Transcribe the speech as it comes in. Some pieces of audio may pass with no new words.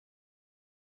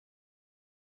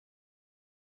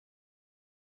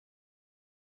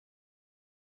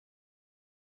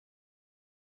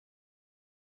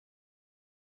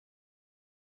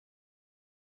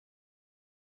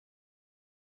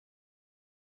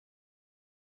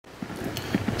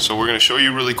So we're going to show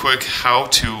you really quick how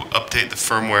to update the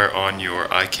firmware on your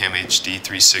iCam HD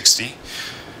 360.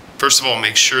 First of all,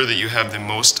 make sure that you have the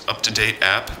most up-to-date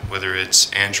app, whether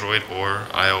it's Android or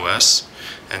iOS.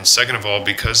 And second of all,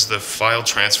 because the file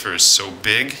transfer is so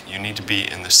big, you need to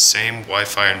be in the same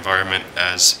Wi-Fi environment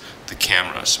as the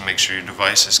camera. So make sure your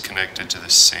device is connected to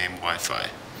the same Wi-Fi.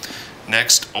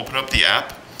 Next, open up the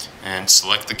app and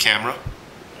select the camera.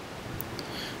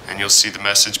 And you'll see the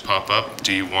message pop up,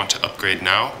 do you want to upgrade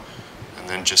now? And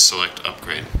then just select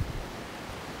upgrade.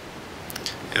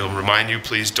 It'll remind you,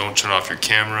 please don't turn off your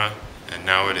camera, and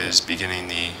now it is beginning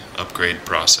the upgrade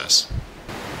process.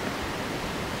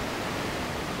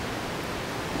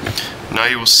 Now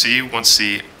you will see once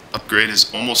the upgrade is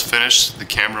almost finished, the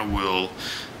camera will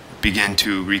begin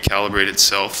to recalibrate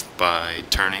itself by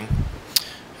turning,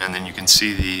 and then you can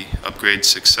see the upgrade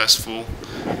successful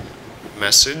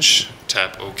message.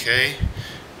 Tap OK,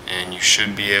 and you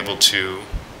should be able to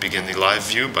begin the live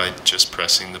view by just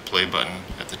pressing the play button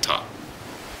at the top.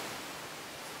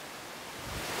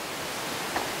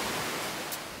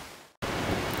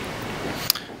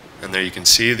 And there you can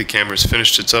see the camera's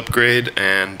finished its upgrade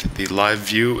and the live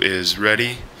view is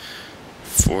ready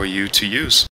for you to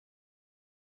use.